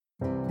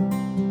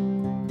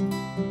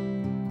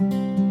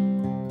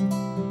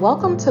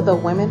Welcome to the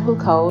Women Who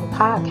Code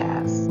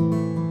podcast.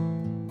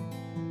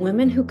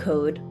 Women Who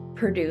Code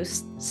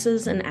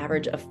produces an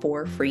average of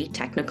 4 free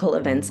technical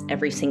events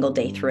every single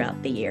day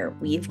throughout the year.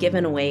 We've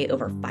given away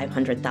over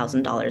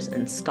 $500,000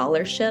 in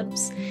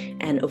scholarships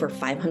and over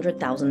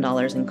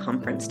 $500,000 in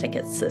conference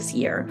tickets this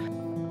year.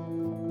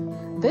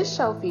 This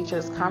show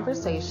features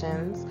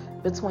conversations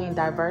between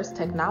diverse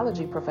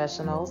technology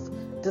professionals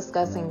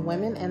discussing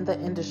women in the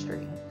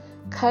industry,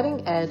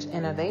 cutting-edge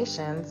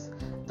innovations,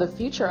 the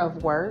future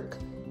of work,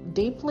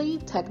 deeply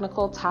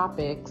technical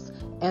topics,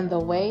 and the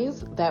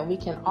ways that we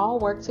can all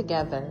work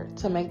together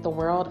to make the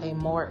world a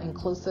more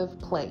inclusive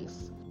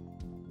place.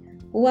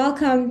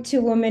 Welcome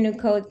to Women Who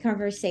Code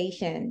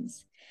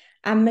Conversations.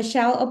 I'm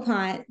Michelle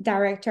Apont,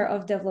 Director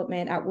of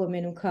Development at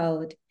Women Who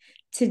Code.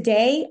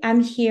 Today,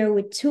 I'm here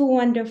with two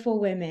wonderful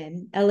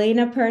women,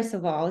 Elena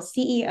Percival,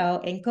 CEO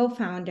and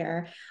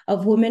co-founder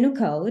of Women Who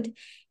Code,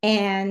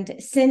 and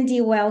Cindy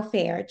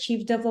Welfare,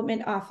 Chief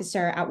Development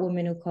Officer at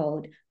Women Who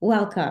Code.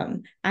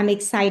 Welcome. I'm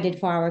excited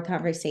for our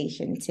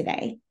conversation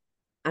today.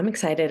 I'm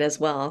excited as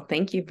well.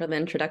 Thank you for the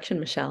introduction,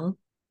 Michelle.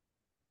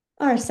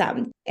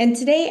 Awesome. In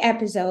today's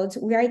episode,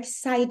 we are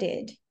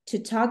excited to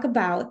talk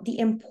about the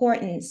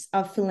importance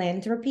of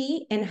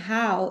philanthropy and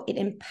how it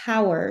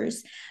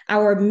empowers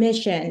our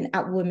mission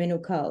at Women Who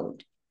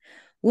Code.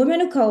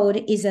 Women Who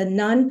Code is a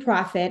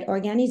nonprofit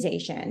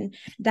organization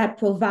that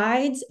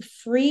provides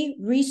free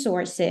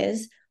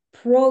resources,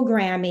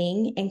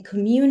 programming, and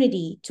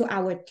community to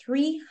our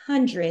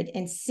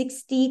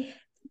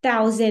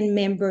 360,000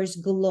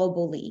 members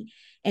globally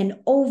and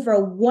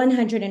over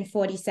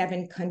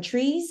 147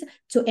 countries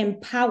to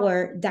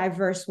empower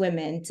diverse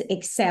women to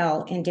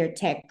excel in their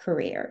tech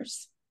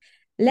careers.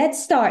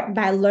 Let's start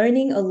by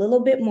learning a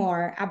little bit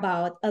more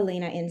about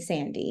Elena and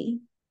Cindy.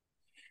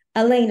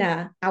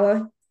 Elena,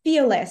 our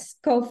fearless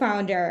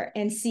co-founder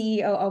and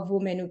CEO of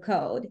Women Who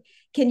Code,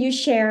 can you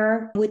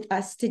share with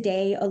us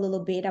today a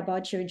little bit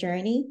about your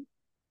journey?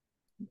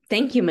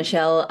 Thank you,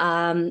 Michelle.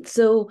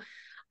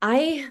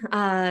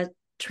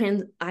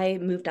 I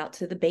moved out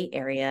to the Bay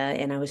Area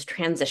and I was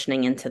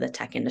transitioning into the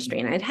tech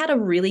industry. And I'd had a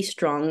really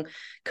strong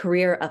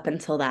career up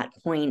until that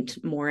point,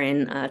 more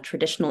in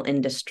traditional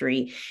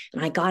industry.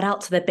 And I got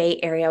out to the Bay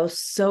Area. I was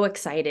so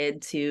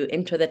excited to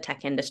enter the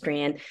tech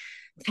industry and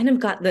kind of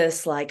got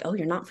this like, oh,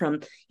 you're not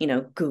from,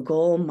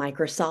 Google,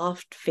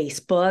 Microsoft,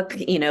 Facebook,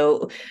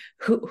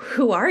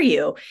 who are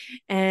you?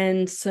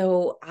 And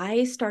so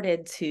I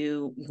started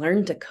to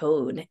learn to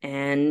code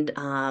and,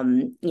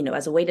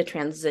 as a way to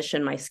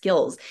transition my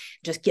skills,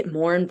 just get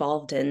more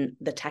involved in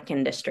the tech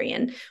industry.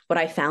 And what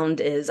I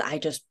found is I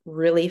just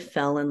really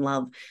fell in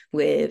love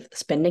with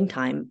spending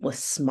time with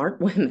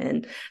smart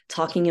women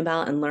talking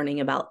about and learning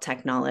about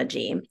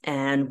technology.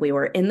 And we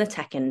were in the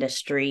tech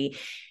industry.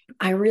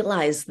 I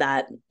realized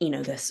that,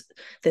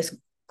 this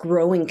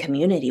growing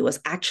community was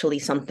actually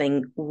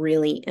something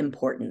really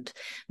important,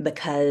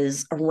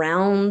 because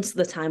around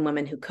the time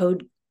Women Who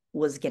Code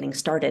was getting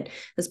started,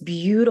 this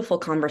beautiful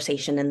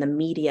conversation in the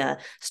media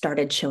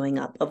started showing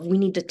up of we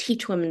need to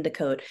teach women to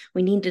code,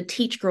 we need to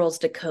teach girls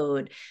to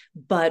code,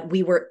 but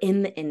we were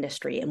in the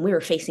industry and we were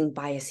facing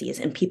biases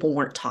and people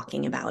weren't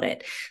talking about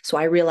it. So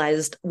I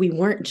realized we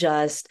weren't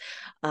just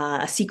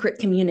a secret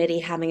community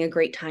having a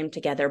great time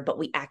together, but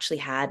we actually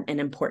had an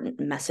important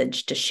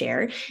message to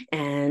share,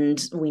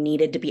 and we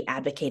needed to be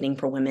advocating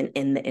for women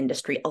in the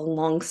industry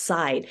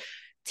alongside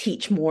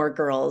teach more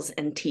girls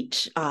and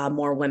teach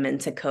more women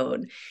to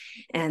code.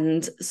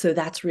 And so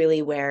that's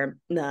really where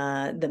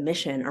the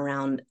mission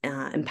around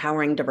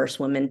empowering diverse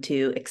women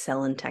to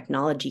excel in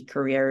technology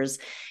careers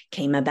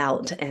came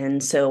about.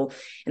 And so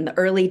in the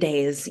early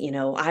days,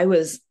 I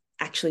was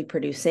actually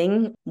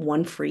producing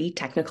one free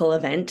technical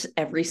event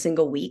every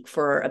single week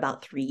for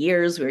about 3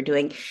 years. We were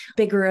doing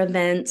bigger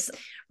events.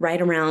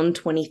 Right around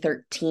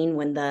 2013,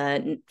 when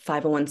the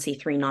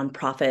 501c3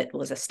 nonprofit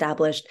was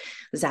established,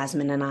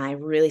 Zasmine and I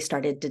really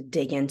started to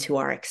dig into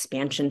our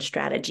expansion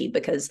strategy,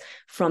 because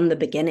from the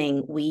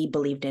beginning, we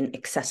believed in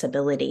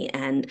accessibility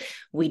and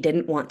we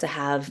didn't want to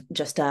have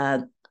just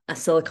a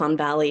Silicon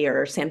Valley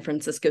or San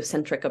Francisco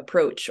centric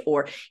approach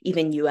or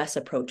even US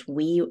approach.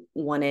 We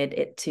wanted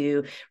it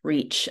to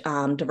reach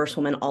diverse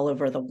women all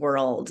over the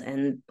world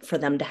and for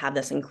them to have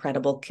this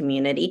incredible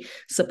community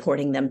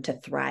supporting them to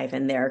thrive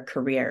in their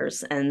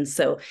careers. And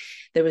so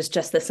there was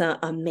just this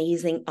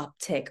amazing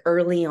uptick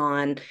early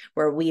on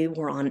where we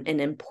were on an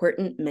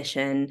important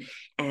mission.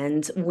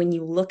 And when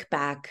you look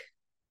back,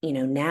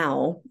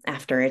 now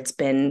after it's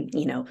been,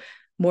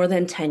 more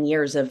than 10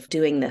 years of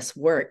doing this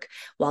work,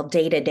 while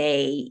day to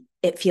day,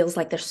 it feels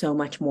like there's so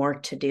much more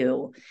to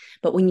do.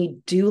 But when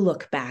you do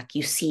look back,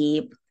 you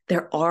see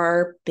there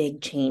are big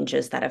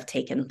changes that have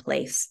taken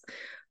place.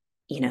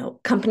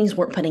 Companies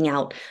weren't putting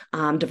out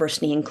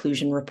diversity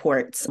inclusion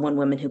reports when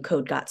Women Who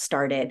Code got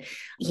started.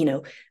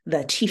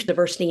 The chief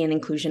diversity and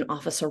inclusion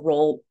officer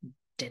role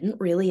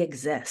didn't really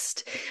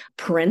exist.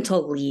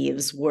 Parental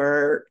leaves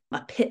were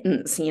a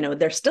pittance.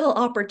 There's still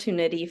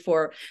opportunity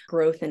for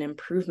growth and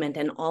improvement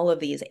in all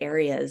of these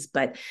areas.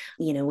 But,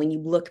 when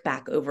you look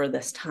back over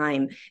this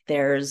time,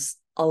 there's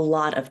a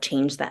lot of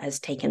change that has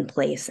taken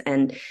place.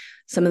 And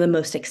some of the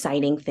most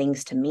exciting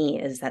things to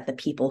me is that the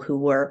people who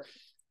were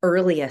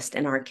earliest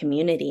in our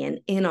community and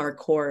in our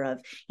core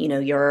of,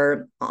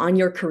 you're on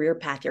your career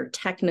path, you're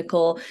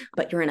technical,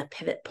 but you're in a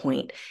pivot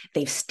point.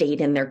 They've stayed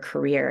in their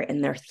career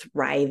and they're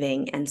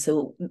thriving. And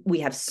so we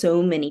have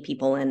so many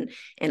people in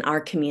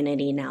our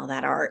community now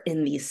that are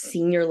in these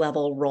senior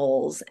level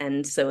roles.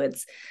 And so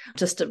it's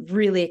just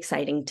really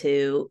exciting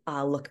to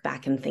look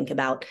back and think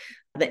about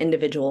the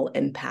individual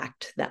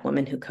impact that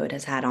Women Who Code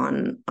has had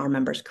on our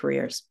members'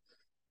 careers.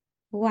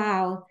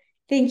 Wow.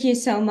 Thank you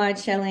so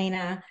much,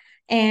 Elena.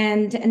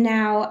 And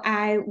now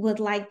I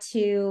would like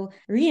to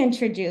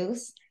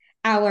reintroduce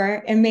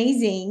our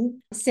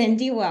amazing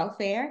Cindy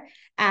Welfare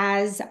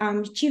as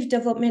Chief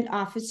Development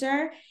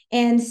Officer.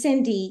 And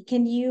Cindy,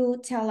 can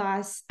you tell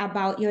us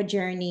about your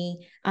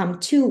journey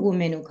to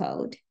Women Who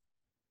Code?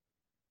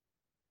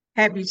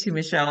 Happy to,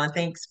 Michelle, and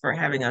thanks for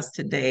having us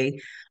today.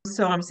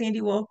 So I'm Sandy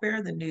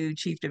Welfare, the new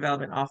Chief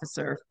Development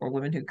Officer for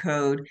Women Who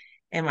Code,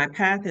 and my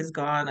path has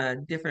gone a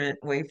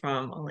different way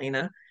from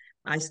Elena.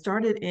 I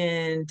started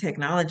in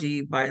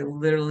technology by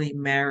literally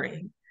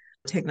marrying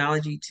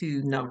technology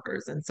to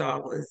numbers. And so I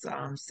was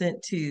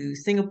sent to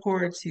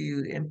Singapore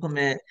to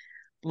implement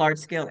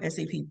large-scale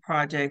SAP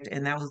project.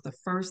 And that was the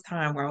first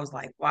time where I was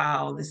like,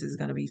 wow, this is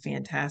going to be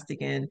fantastic.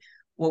 And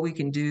what we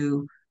can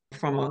do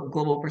from a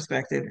global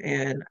perspective.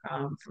 And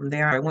from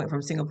there, I went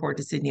from Singapore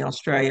to Sydney,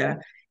 Australia,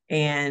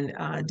 and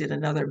did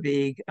another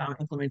big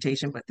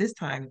implementation, but this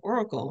time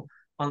Oracle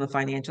on the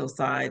financial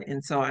side.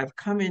 And so I've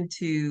come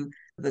into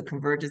the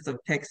convergence of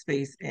tech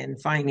space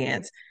and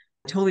finance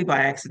totally by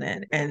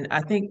accident. And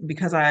I think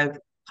because I've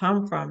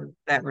come from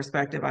that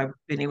perspective, I've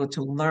been able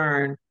to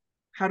learn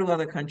how do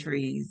other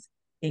countries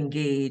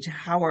engage,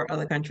 how are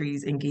other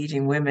countries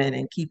engaging women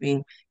and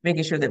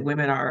making sure that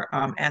women are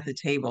at the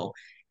table.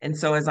 And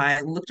so as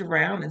I looked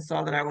around and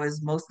saw that I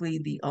was mostly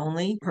the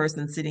only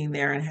person sitting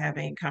there and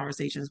having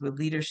conversations with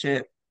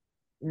leadership,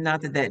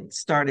 not that that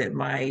started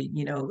my,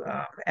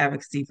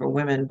 advocacy for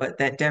women, but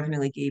that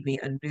definitely gave me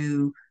a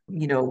new,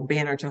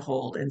 banner to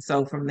hold. And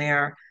so from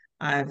there,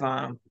 I've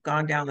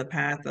gone down the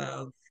path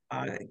of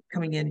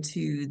coming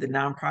into the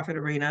nonprofit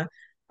arena.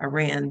 I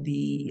ran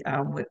the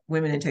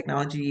Women in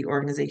Technology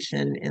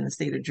organization in the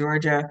state of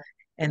Georgia,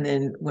 and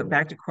then went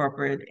back to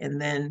corporate.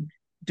 And then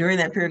during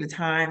that period of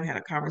time, had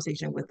a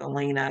conversation with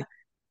Elena,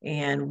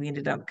 and we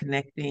ended up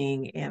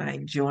connecting, and I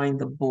joined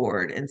the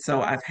board. And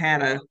so I've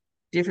had a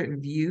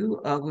different view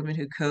of Women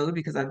Who Code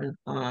because I've been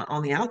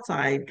on the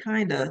outside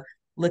kind of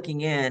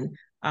looking in.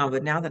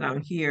 But now that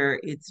I'm here,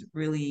 it's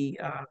really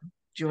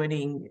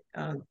joining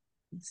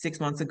 6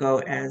 months ago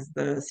as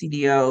the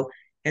CDO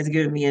has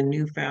given me a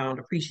newfound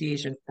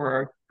appreciation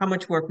for how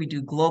much work we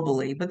do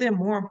globally, but then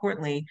more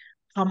importantly,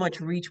 how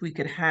much reach we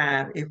could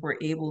have if we're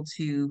able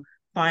to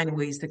find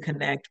ways to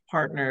connect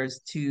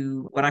partners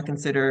to what I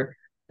consider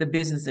the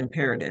business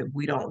imperative.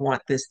 We don't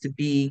want this to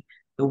be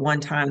the one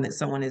time that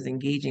someone is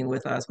engaging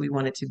with us. We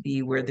want it to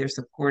be where they're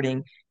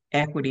supporting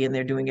equity and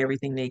they're doing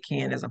everything they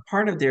can as a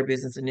part of their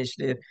business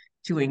initiative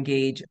to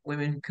engage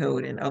Women Who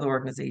Code and other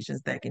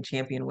organizations that can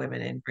champion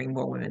women and bring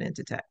more women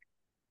into tech.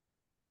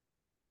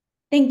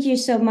 Thank you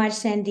so much,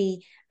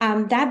 Sandy.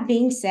 That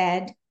being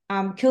said,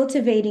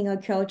 cultivating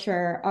a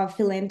culture of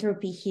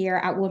philanthropy here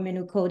at Women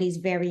Who Code is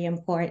very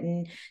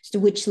important,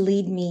 which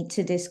lead me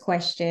to this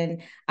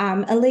question.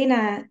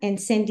 Elena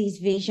and Cindy's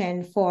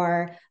vision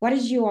what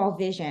is your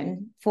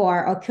vision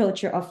for a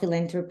culture of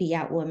philanthropy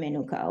at Women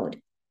Who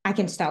Code? I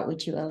can start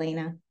with you,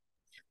 Elena.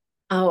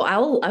 Oh,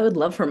 I would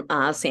love for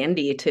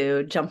Sandy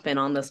to jump in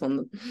on this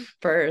one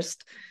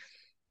first.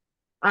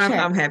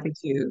 I'm happy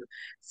to.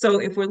 So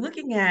if we're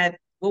looking at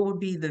what would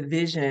be the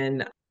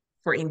vision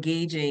for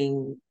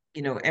engaging,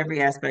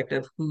 every aspect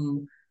of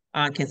who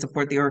can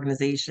support the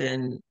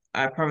organization,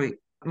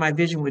 my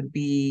vision would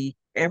be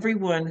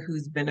everyone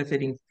who's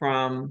benefiting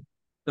from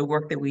the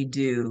work that we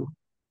do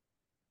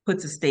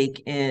puts a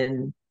stake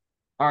in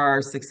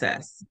our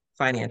success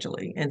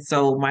financially. And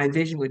so my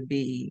vision would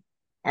be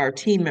our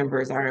team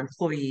members, our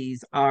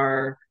employees,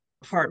 our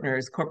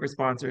partners, corporate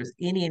sponsors,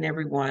 any and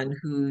everyone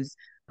who's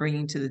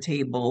bringing to the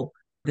table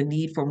the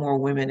need for more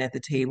women at the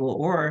table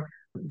or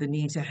the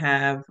need to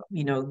have,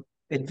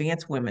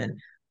 advanced women.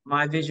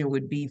 My vision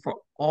would be for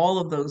all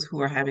of those who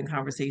are having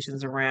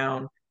conversations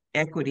around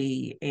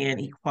equity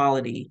and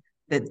equality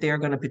that they're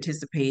going to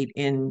participate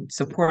in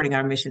supporting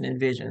our mission and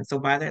vision. So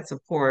by that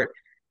support,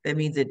 that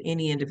means that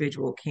any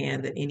individual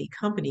can, that any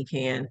company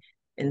can.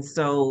 And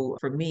so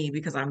for me,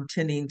 because I'm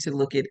tending to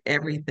look at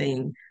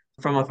everything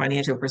from a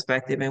financial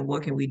perspective and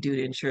what can we do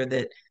to ensure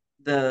that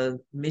the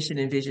mission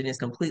and vision is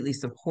completely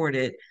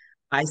supported,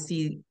 I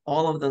see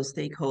all of those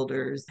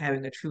stakeholders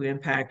having a true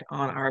impact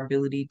on our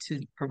ability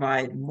to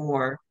provide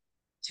more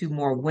to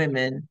more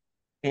women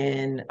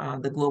in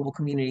the global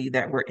community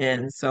that we're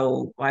in.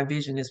 So my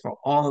vision is for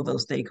all of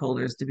those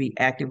stakeholders to be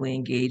actively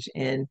engaged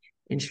in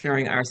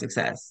ensuring our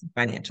success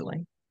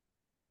financially.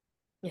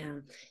 Yeah.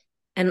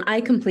 And I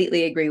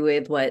completely agree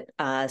with what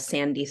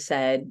Sandy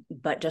said,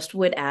 but just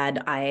would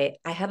add, I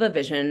have a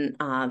vision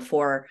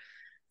for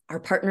our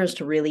partners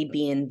to really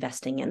be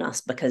investing in us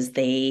because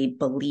they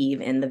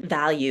believe in the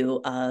value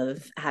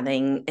of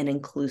having an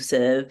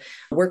inclusive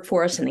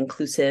workforce, an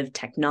inclusive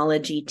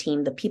technology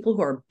team, the people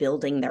who are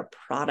building their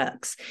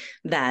products,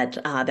 that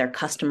their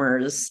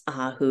customers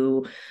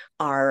who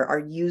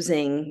are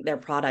using their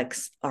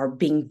products are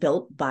being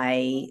built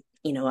by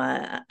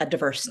a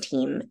diverse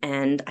team.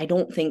 And I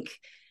don't think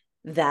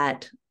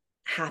that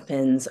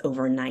happens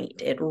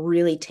overnight. It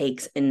really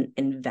takes an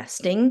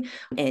investing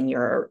in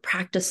your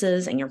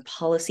practices and your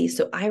policies.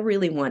 So I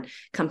really want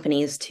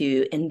companies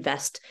to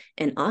invest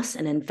in us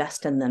and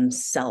invest in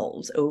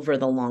themselves over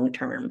the long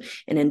term,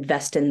 and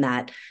invest in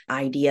that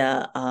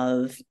idea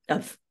of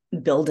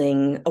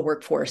building a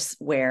workforce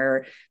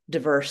where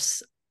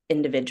diverse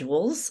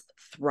individuals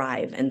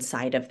thrive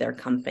inside of their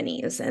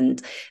companies,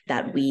 and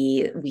that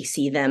we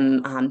see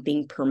them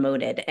being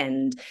promoted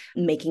and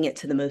making it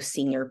to the most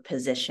senior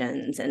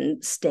positions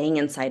and staying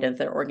inside of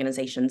their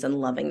organizations and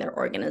loving their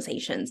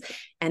organizations.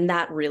 And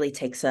that really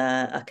takes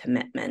a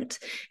commitment.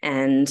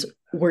 And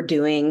we're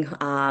doing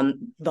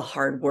the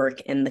hard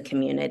work in the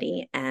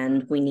community,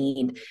 and we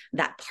need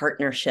that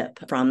partnership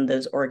from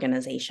those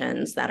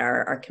organizations that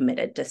are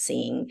committed to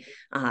seeing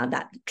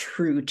that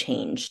true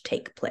change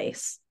take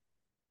place.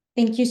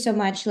 Thank you so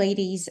much,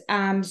 ladies.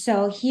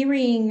 So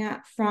hearing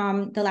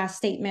from the last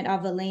statement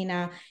of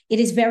Elena, it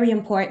is very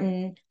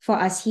important for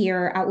us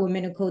here at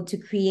Women Who Code to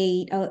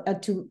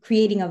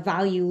creating a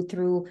value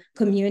through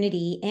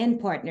community and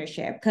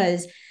partnership,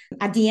 because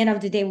at the end of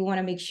the day, we want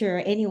to make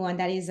sure anyone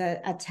that is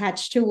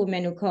attached to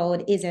Women Who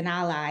Code is an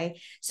ally.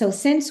 So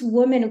since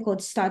Women Who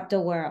Code start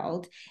the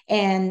world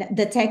and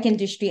the tech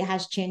industry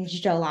has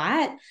changed a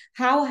lot,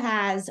 how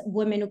has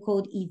Women Who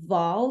Code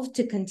evolved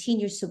to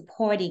continue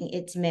supporting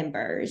its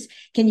members?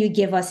 Can you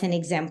give us an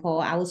example?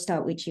 I will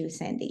start with you,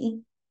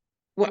 Sandy.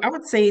 Well, I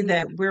would say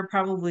that we're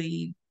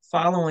probably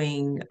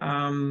following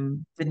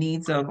the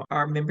needs of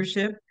our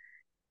membership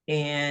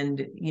and,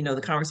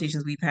 the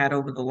conversations we've had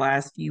over the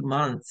last few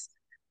months,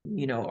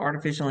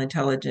 artificial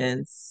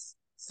intelligence,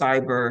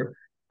 cyber,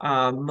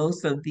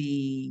 most of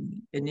the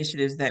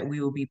initiatives that we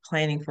will be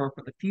planning for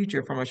the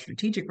future from a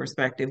strategic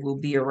perspective will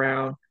be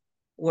around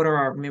what are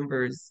our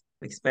members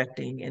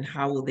expecting and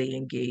how will they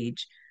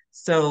engage.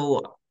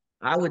 So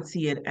I would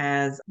see it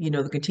as,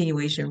 the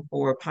continuation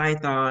for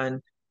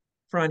Python,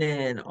 front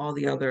end, all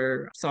the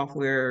other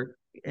software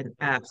and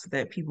apps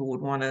that people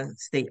would want to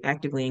stay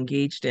actively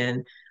engaged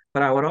in.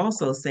 But I would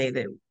also say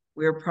that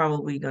we're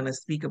probably going to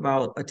speak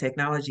about a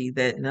technology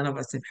that none of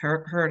us have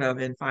heard of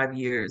in 5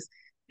 years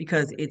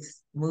because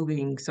it's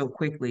moving so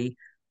quickly.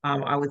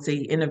 I would say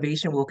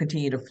innovation will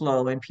continue to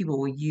flow and people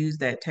will use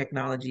that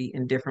technology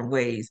in different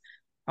ways.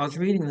 I was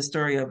reading the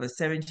story of a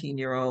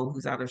 17-year-old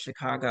who's out of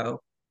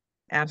Chicago,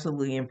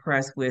 absolutely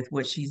impressed with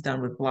what she's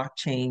done with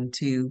blockchain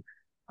to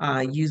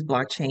use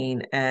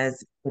blockchain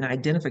as an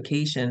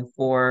identification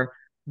for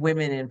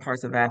women in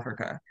parts of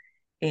Africa.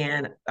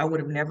 And I would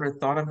have never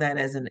thought of that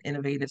as an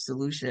innovative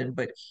solution,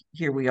 but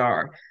here we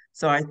are.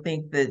 So I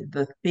think that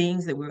the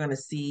things that we're going to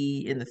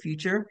see in the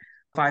future,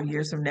 5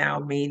 years from now,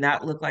 may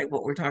not look like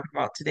what we're talking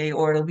about today,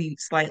 or it'll be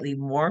slightly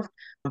morphed.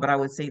 But I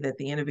would say that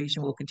the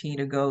innovation will continue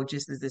to go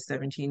just as this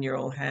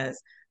 17-year-old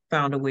has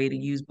found a way to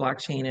use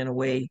blockchain in a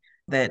way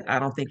that I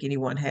don't think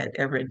anyone had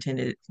ever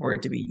intended for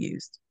it to be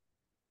used.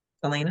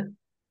 Elena?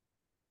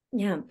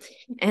 Yeah.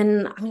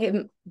 And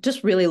I'm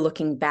just really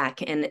looking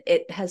back, and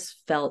it has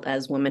felt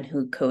as Women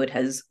Who Code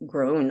has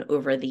grown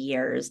over the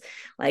years,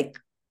 like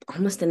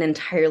almost an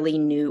entirely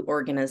new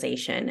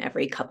organization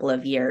every couple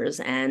of years.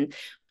 And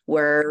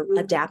we're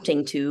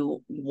adapting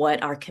to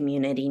what our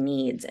community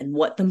needs and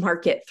what the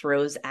market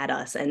throws at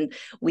us. And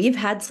we've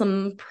had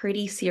some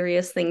pretty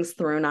serious things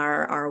thrown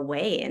our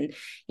way. And,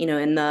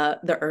 in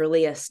the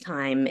earliest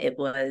time, it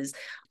was,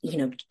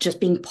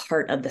 just being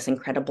part of this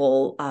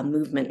incredible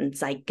movement and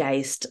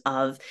zeitgeist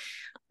of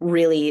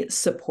really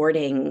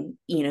supporting,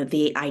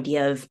 the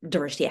idea of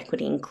diversity,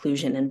 equity,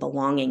 inclusion, and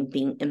belonging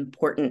being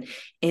important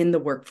in the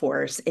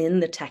workforce, in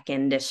the tech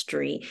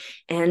industry.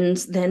 And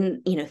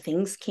then,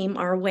 things came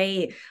our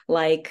way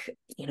like,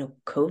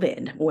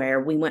 COVID, where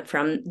we went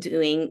from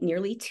doing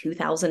nearly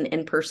 2,000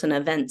 in-person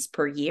events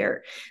per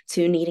year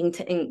to needing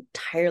to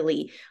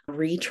entirely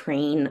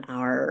retrain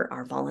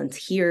our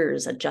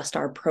volunteers, adjust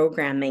our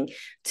programming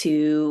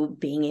to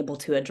being able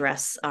to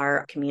address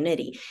our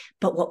community.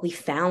 But what we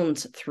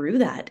found through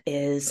that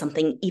is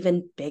something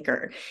even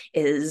bigger.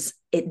 Is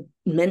it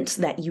meant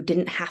that you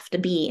didn't have to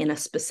be in a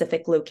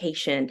specific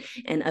location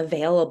and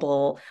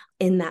available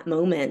in that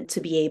moment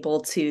to be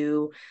able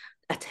to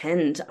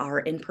attend our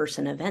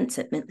in-person events.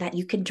 It meant that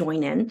you could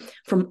join in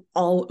from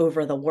all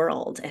over the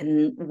world.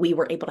 And we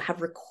were able to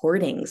have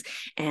recordings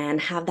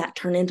and have that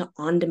turn into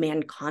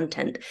on-demand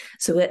content.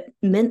 So it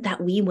meant that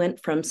we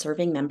went from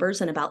serving members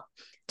in about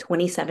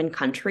 27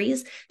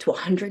 countries to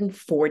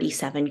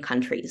 147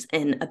 countries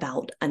in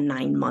about a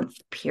 9-month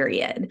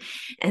period.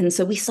 And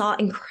so we saw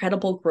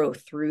incredible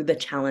growth through the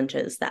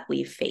challenges that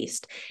we've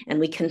faced, and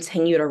we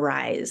continue to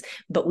rise,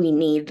 but we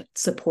need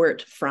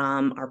support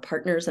from our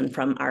partners and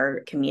from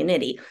our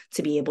community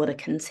to be able to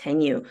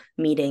continue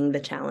meeting the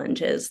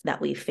challenges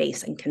that we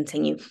face and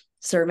continue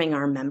serving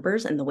our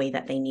members in the way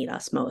that they need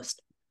us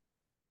most.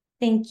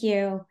 Thank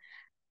you.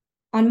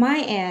 On my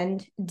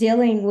end,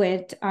 dealing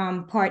with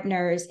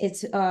partners,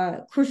 it's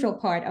a crucial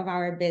part of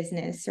our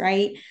business,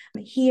 right?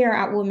 Here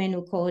at Women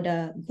Who Code,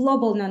 a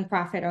global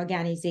nonprofit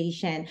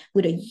organization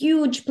with a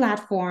huge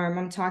platform.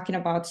 I'm talking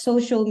about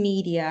social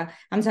media.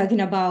 I'm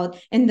talking about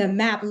in the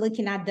map,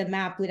 looking at the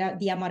map without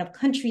the amount of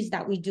countries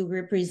that we do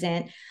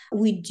represent.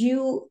 We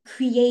do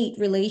create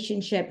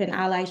relationship and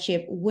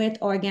allyship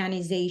with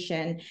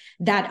organizations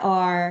that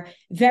are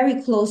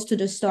very close to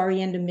the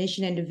story and the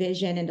mission and the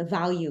vision and the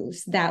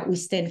values that we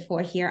stand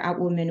for here at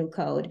Women Who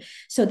Code.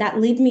 So that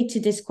led me to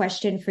this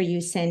question for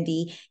you,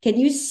 Cindy. Can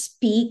you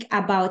speak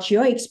about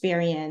your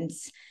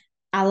experience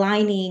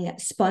aligning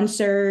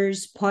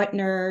sponsors,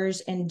 partners,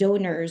 and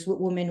donors with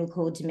Women Who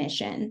Code's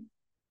mission?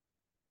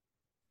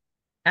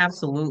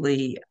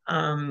 Absolutely.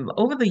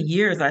 Over the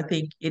years, I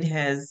think it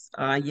has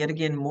yet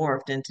again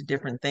morphed into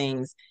different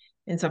things.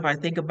 And so if I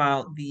think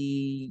about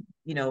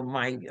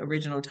my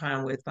original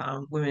time with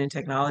Women in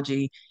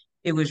Technology,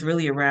 it was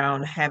really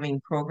around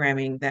having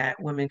programming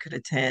that women could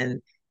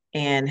attend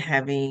and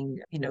having,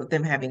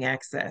 them having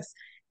access.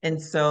 And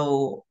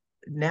so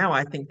now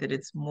I think that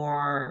it's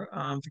more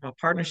from a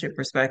partnership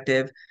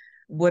perspective,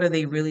 what are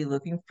they really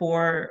looking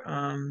for?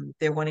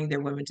 They're wanting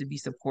their women to be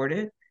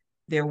supported.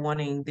 They're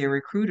wanting their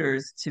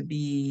recruiters to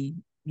be,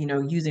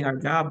 using our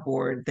job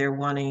board. They're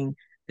wanting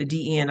the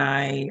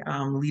DE&I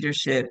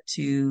leadership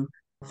to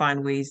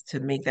find ways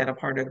to make that a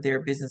part of their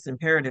business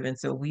imperative. And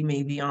so we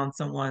may be on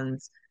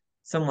someone's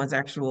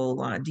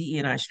actual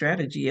DE&I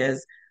strategy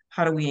as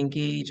how do we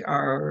engage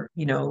our,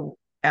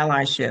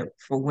 allyship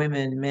for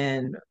women,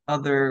 men,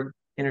 other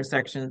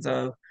intersections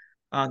of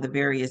the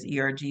various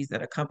ERGs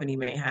that a company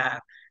may have.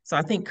 So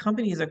I think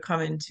companies are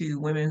coming to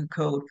Women Who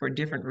Code for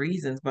different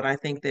reasons, but I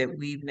think that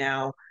we've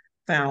now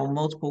found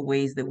multiple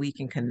ways that we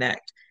can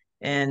connect.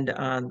 And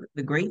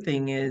the great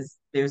thing is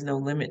there's no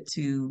limit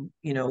to,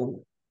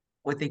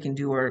 what they can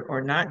do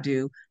or not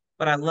do.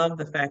 But I love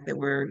the fact that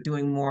we're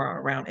doing more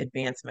around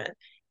advancement.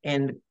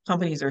 And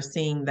companies are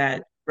seeing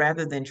that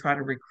rather than try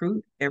to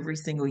recruit every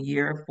single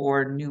year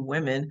for new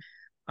women,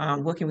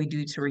 what can we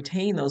do to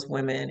retain those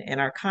women?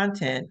 And our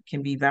content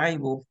can be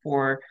valuable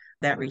for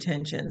that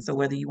retention. So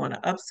whether you want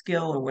to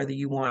upskill or whether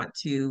you want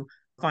to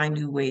find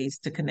new ways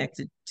to connect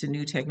to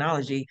new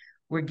technology,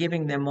 we're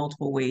giving them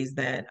multiple ways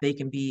that they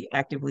can be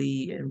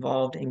actively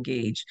involved,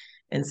 engaged.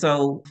 And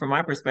so from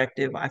my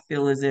perspective, I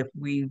feel as if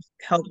we've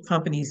helped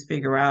companies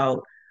figure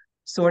out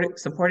sort of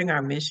supporting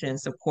our mission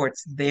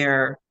supports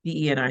their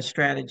DE&I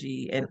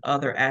strategy and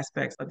other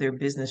aspects of their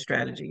business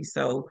strategy.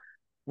 So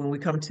when we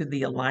come to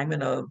the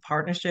alignment of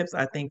partnerships,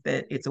 I think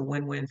that it's a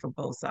win-win for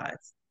both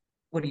sides.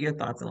 What are your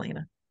thoughts,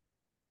 Elena?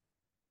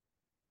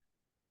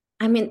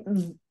 I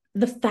mean,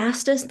 the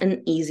fastest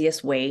and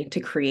easiest way to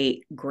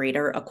create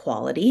greater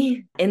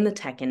equality in the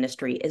tech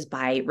industry is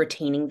by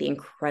retaining the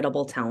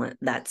incredible talent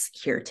that's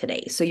here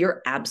today. So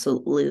you're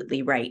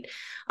absolutely right.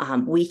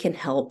 We can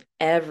help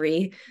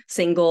every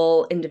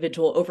single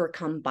individual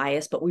overcome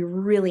bias, but we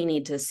really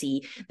need to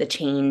see the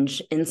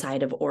change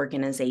inside of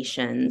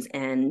organizations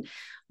and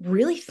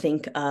really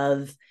think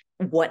of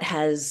what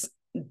has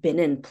been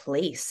in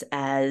place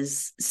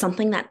as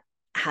something that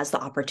has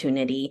the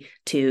opportunity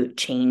to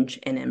change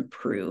and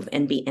improve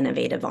and be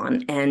innovative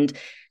on. And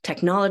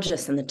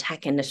technologists in the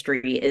tech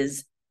industry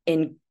is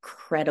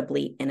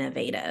incredibly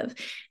innovative.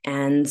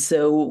 And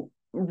so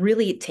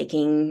really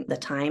taking the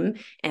time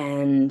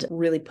and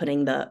really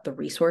putting the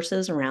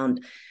resources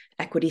around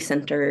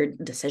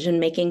equity-centered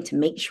decision-making to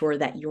make sure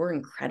that your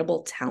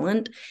incredible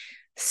talent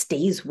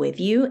stays with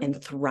you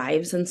and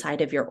thrives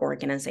inside of your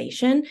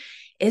organization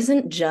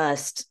isn't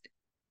just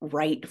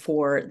right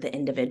for the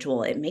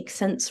individual. It makes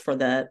sense for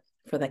the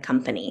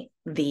company.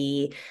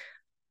 The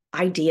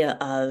idea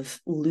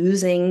of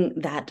losing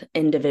that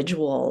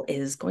individual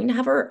is going to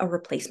have a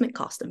replacement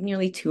cost of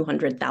nearly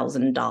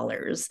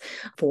 $200,000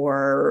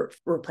 for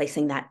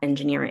replacing that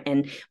engineer.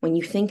 And when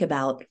you think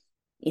about,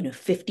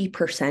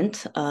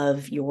 50%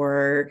 of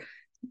your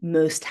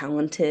most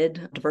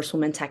talented diverse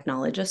women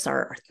technologists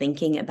are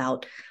thinking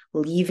about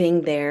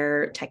leaving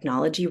their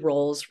technology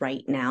roles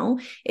right now,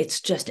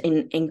 it's just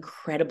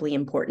incredibly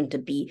important to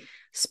be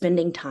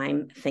spending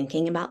time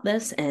thinking about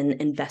this and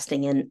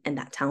investing in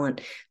that talent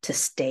to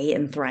stay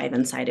and thrive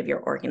inside of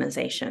your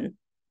organization.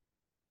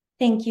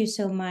 Thank you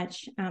so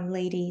much,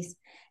 ladies.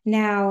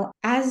 Now,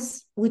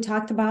 as we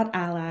talked about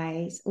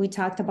allies, we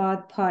talked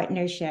about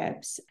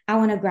partnerships, I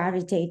want to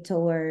gravitate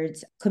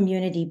towards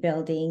community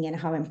building and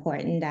how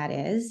important that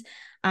is.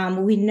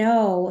 We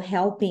know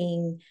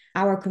helping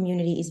our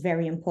community is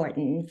very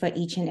important for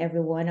each and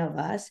every one of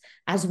us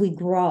as we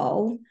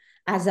grow.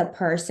 as a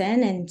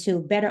person and to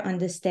better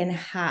understand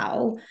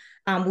how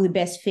we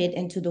best fit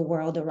into the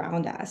world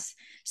around us.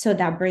 So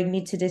that brings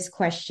me to this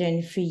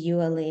question for you,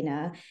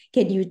 Elena.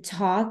 Can you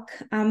talk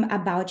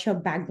about your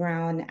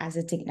background as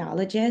a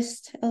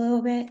technologist a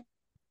little bit?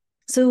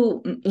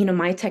 So,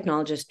 my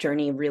technologist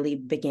journey really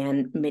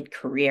began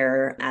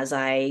mid-career as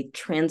I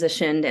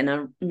transitioned in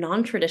a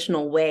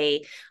non-traditional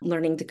way,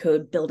 learning to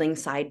code, building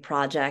side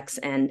projects,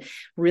 and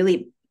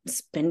really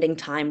spending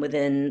time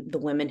within the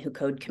Women Who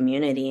Code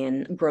community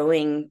and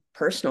growing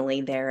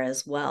personally there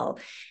as well.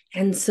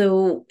 And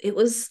so it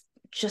was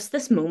just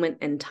this moment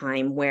in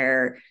time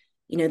where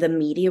the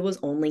media was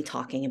only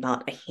talking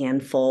about a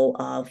handful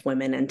of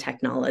women and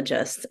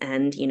technologists.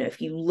 And,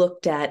 if you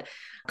looked at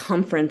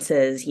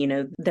conferences,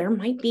 there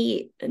might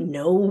be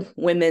no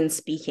women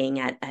speaking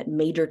at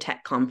major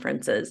tech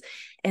conferences.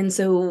 And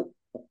so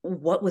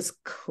what was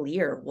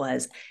clear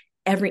was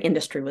every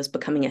industry was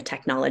becoming a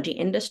technology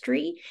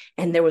industry,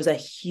 and there was a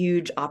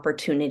huge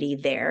opportunity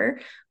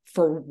there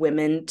for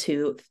women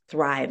to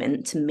thrive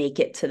and to make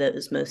it to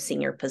those most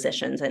senior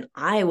positions. And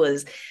I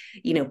was,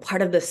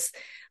 part of this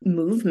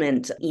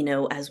movement,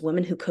 as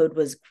Women Who Code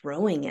was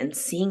growing and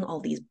seeing all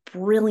these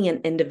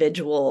brilliant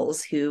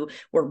individuals who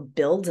were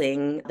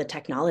building the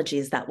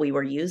technologies that we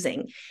were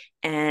using.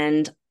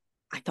 And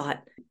I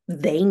thought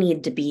they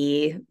need to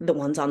be the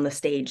ones on the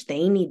stage.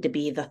 They need to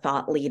be the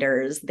thought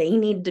leaders. They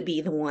need to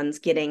be the ones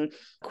getting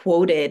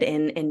quoted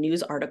in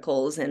news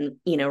articles and,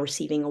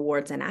 receiving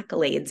awards and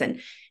accolades.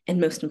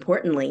 And most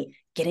importantly,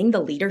 getting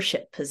the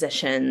leadership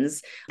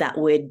positions that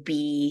would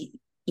be,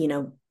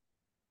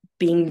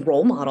 being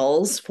role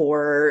models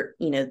for,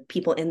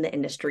 people in the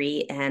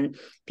industry and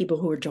people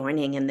who are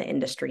joining in the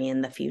industry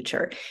in the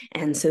future.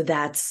 And so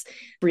that's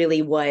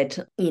really what,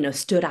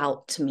 stood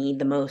out to me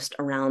the most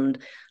around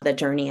the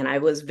journey. And I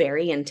was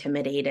very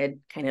intimidated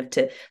kind of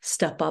to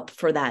step up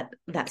for that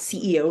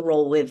CEO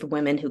role with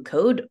Women Who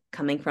Code,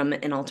 coming from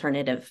an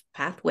alternative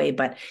pathway.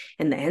 But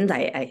in the end,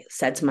 I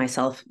said to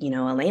myself,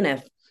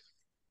 Elena,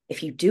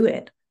 if you do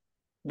it,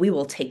 we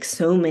will take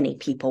so many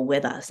people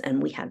with us.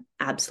 And we have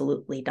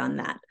absolutely done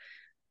that.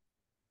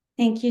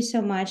 Thank you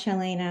so much,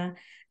 Elena.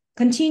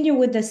 Continue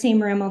with the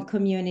same realm of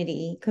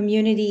community.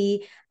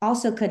 Community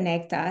also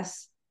connect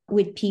us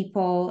with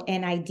people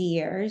and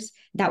ideas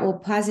that will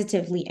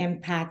positively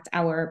impact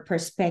our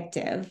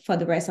perspective for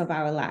the rest of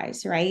our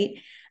lives, right?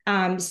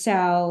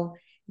 So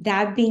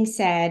that being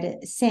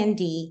said,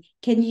 Sandy,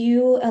 can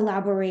you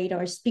elaborate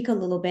or speak a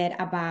little bit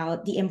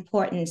about the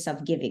importance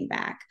of giving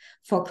back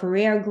for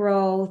career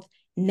growth,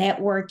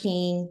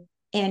 networking,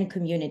 and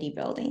community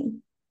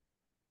building?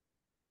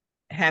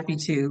 Happy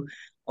to.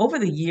 Over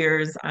the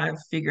years, I've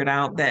figured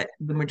out that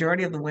the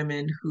majority of the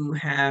women who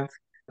have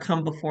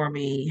come before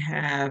me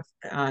have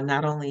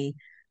not only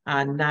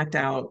knocked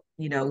out,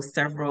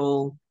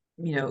 several,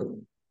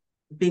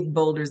 big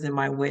boulders in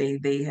my way,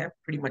 they have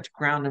pretty much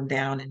ground them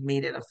down and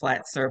made it a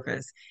flat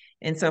surface.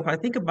 And so if I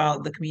think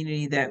about the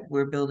community that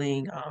we're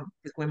building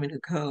with Women Who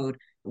Code,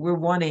 we're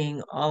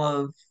wanting all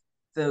of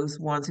those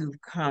ones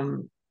who've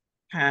come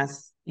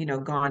past,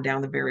 gone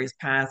down the various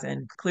paths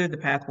and cleared the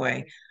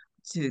pathway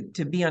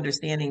to be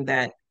understanding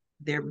that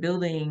they're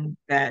building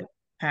that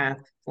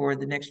path for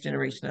the next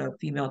generation of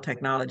female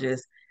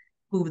technologists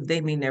who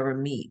they may never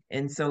meet.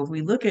 And so if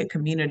we look at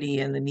community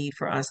and the need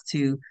for us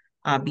to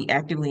be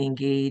actively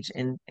engaged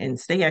and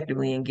stay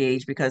actively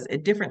engaged, because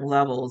at different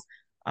levels,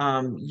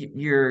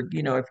 you're,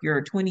 if you're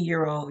a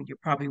 20-year-old, you're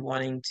probably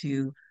wanting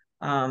to,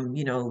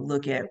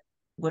 look at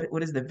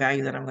what is the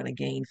value that I'm going to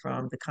gain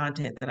from the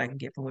content that I can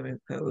get from Women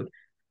Who Code.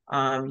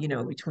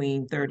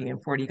 Between 30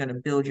 and 40, you're going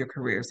to build your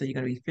career. So you're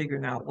going to be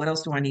figuring out what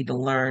else do I need to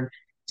learn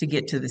to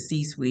get to the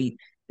C-suite.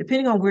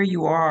 Depending on where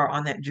you are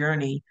on that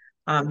journey,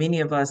 many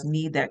of us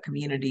need that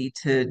community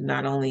to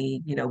not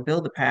only,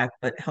 build the path,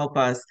 but help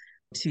us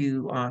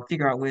to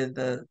figure out where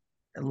the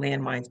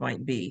landmines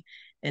might be.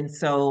 And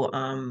so,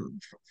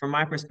 from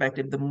my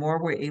perspective, the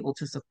more we're able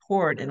to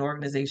support an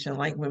organization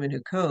like Women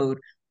Who Code,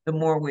 the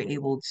more we're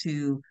able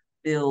to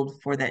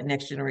build for that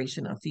next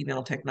generation of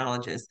female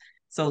technologists.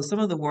 So some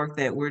of the work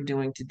that we're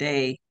doing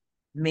today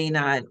may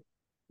not,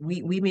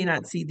 we may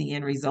not see the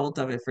end result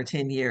of it for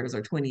 10 years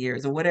or 20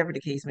 years or whatever the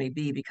case may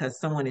be, because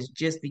someone is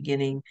just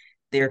beginning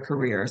their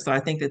career. So I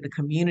think that the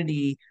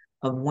community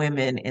of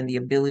women and the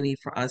ability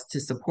for us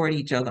to support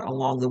each other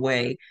along the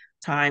way,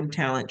 time,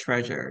 talent,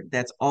 treasure,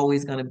 that's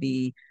always going to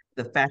be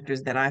the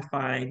factors that I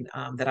find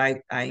that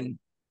I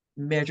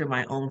measure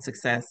my own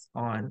success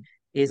on,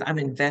 is I'm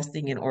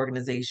investing in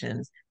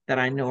organizations that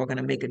I know are going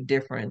to make a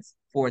difference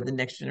for the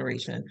next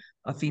generation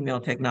of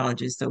female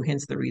technologists. So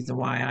hence the reason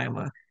why I am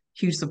a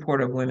huge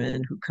supporter of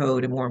Women Who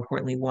Code, and more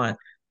importantly, want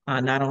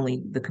not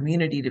only the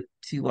community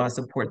to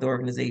support the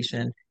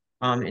organization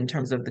in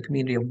terms of the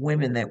community of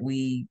women that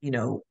we,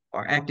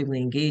 are actively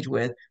engaged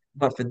with,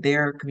 but for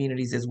their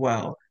communities as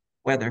well,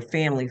 whether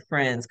family,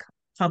 friends,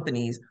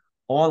 companies,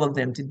 all of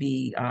them to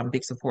be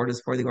big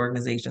supporters for the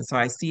organization. So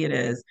I see it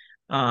as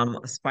a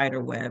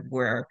spider web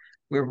where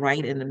we're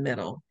right in the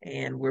middle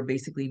and we're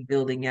basically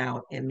building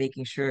out and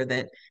making sure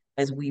that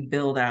as we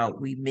build out,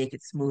 we make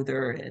it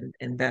smoother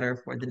and better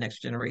for the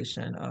next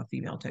generation of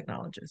female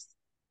technologists.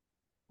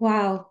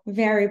 Wow,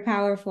 very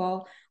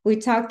powerful. We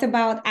talked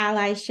about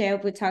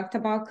allyship, we talked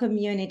about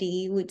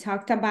community, we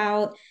talked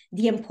about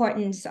the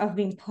importance of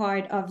being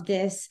part of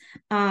this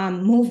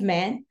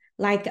movement,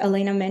 like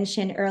Elena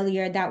mentioned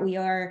earlier, that we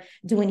are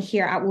doing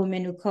here at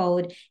Women Who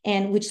Code,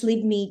 and which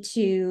lead me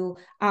to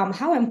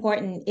how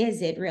important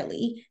is it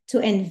really to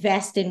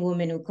invest in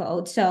Women Who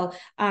Code? So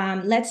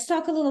let's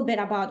talk a little bit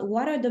about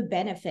what are the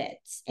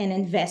benefits in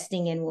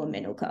investing in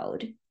Women Who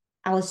Code.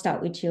 I will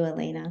start with you,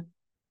 Elena.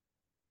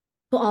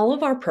 Well, all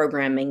of our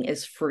programming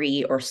is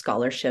free or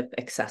scholarship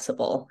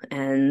accessible.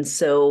 And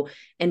so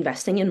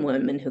investing in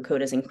Women Who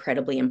Code is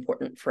incredibly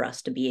important for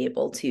us to be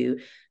able to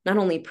not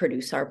only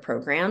produce our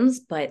programs,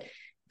 but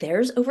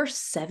there's over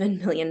 7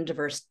 million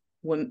diverse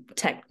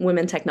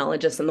women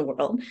technologists in the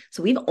world.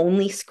 So we've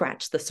only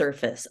scratched the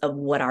surface of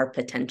what our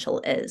potential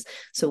is.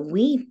 So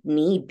we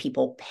need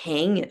people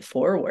paying it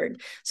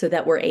forward so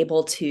that we're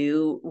able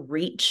to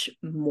reach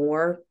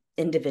more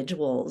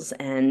individuals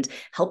and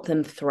help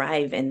them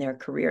thrive in their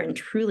career and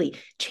truly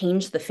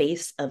change the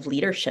face of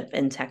leadership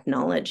in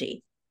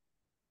technology.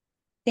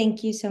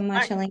 Thank you so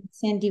much, Elena.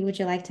 Sandy, would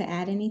you like to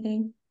add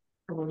anything?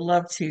 I would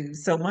love to.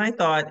 So my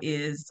thought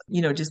is,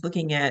 just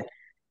looking at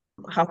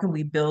how can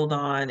we build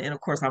on, and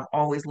of course, I'm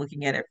always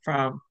looking at it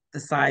from the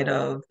side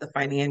of the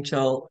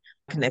financial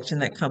connection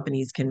that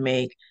companies can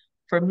make.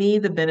 For me,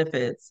 the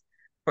benefits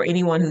for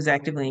anyone who's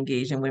actively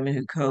engaged in Women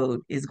Who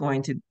Code is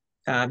going to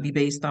be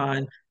based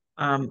on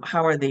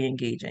how are they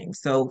engaging.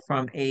 So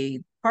from a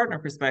partner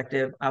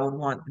perspective, I would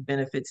want the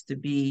benefits to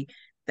be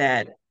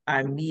that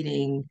I'm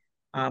meeting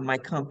my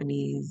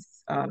company's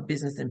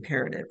business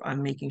imperative.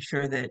 I'm making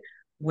sure that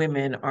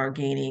women are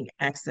gaining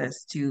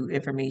access to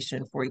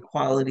information for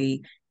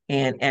equality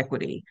and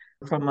equity.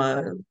 From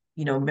a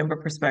member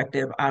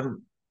perspective,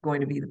 I'm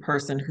going to be the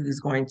person who's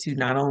going to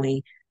not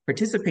only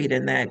participate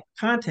in that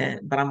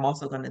content, but I'm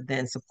also going to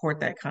then support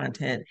that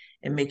content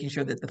and making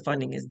sure that the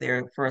funding is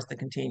there for us to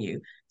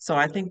continue. So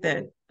I think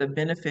that the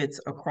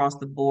benefits across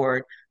the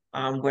board,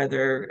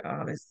 whether,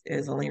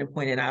 as Elena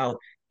pointed out,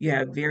 you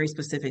have very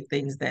specific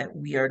things that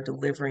we are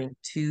delivering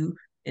to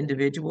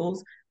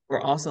individuals. We're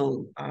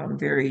also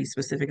very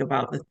specific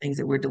about the things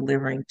that we're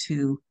delivering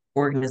to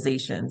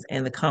organizations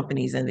and the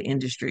companies and the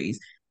industries,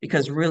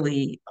 because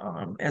really,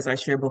 as I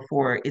shared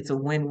before, it's a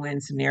win-win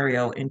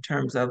scenario in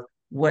terms of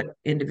what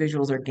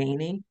individuals are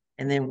gaining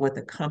and then what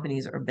the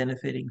companies are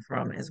benefiting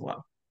from as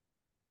well.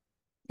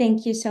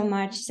 Thank you so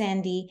much,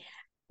 Sandy.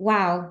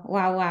 Wow,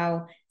 wow,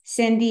 wow.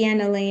 Sandy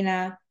and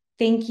Elena,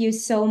 thank you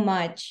so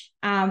much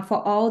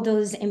for all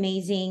those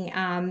amazing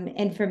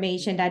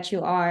information that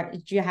you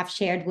have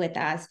shared with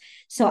us.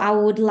 So I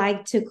would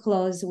like to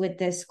close with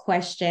this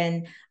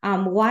question.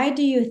 Why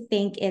do you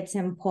think it's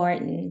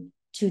important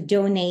to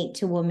donate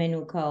to Women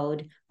Who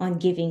Code on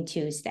Giving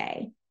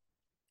Tuesday?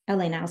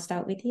 Elena, I'll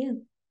start with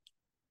you.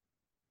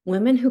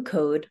 Women Who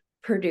Code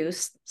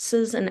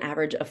produces an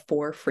average of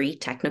 4 free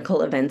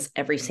technical events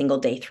every single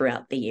day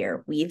throughout the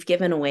year. We've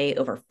given away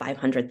over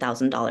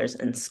 $500,000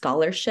 in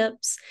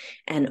scholarships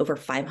and over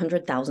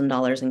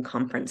 $500,000 in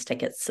conference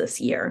tickets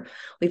this year.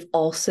 We've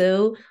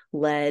also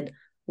led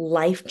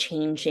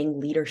life-changing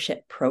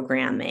leadership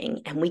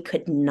programming, and we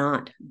could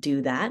not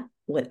do that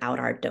without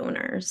our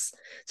donors.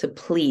 So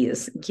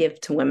please give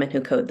to Women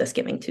Who Code this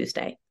Giving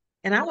Tuesday.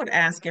 And I would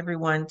ask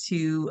everyone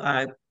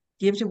to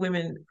give to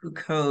Women Who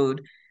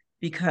Code,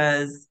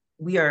 because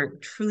we are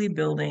truly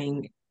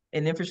building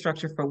an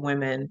infrastructure for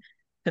women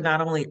to not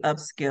only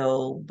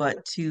upskill,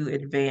 but to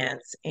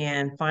advance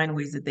and find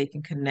ways that they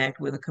can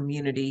connect with a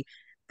community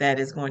that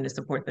is going to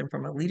support them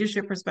from a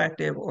leadership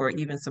perspective, or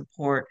even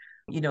support,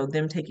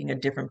 them taking a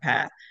different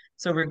path.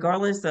 So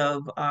regardless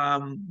of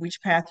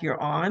which path you're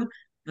on,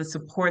 the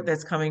support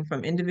that's coming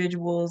from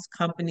individuals,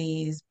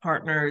 companies,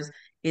 partners,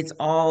 it's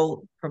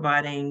all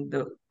providing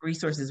the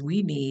resources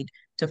we need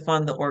to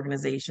fund the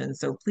organization.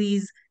 So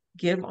please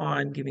give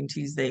on Giving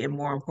Tuesday, and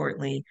more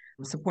importantly,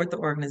 support the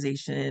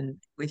organization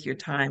with your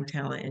time,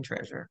 talent, and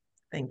treasure.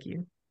 Thank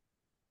you.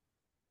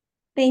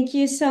 Thank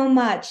you so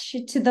much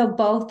to the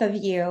both of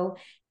you.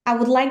 I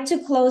would like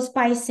to close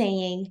by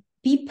saying,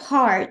 be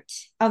part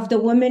of the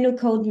Women Who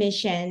Code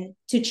mission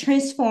to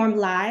transform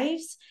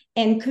lives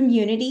and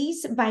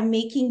communities by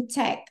making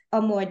tech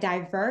a more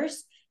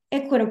diverse,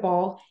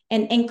 equitable,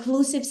 and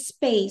inclusive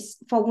space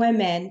for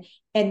women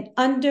and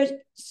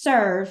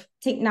underserved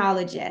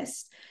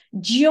technologists.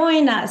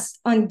 Join us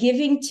on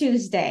Giving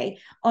Tuesday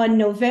on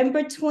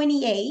November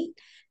 28th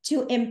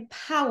to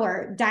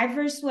empower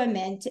diverse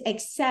women to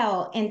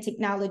excel in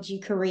technology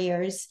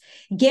careers.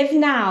 Give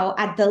now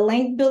at the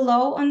link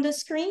below on the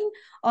screen,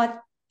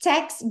 or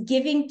text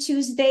Giving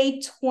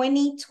Tuesday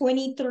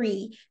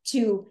 2023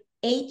 to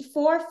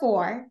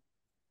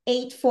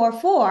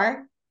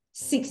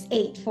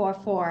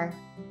 844-844-6844.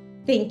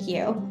 Thank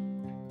you.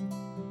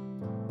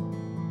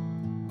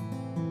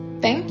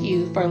 Thank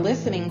you for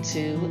listening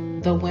to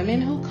the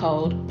Women Who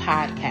Code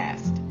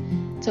podcast.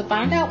 To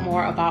find out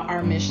more about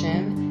our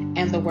mission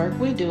and the work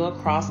we do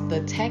across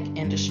the tech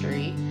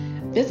industry,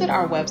 visit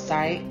our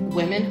website,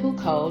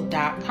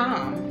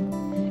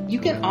 womenwhocode.com. You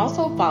can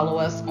also follow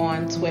us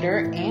on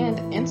Twitter and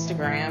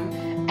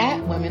Instagram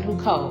at Women Who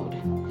Code.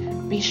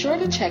 Be sure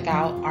to check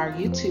out our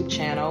YouTube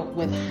channel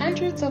with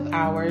hundreds of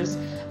hours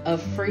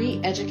of free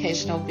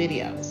educational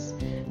videos.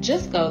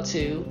 Just go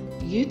to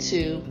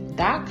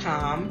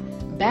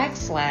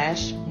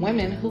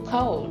youtube.com/Women Who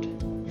Code.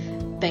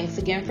 Thanks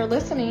again for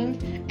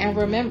listening, and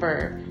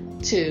remember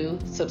to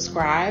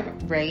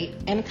subscribe, rate,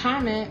 and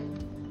comment.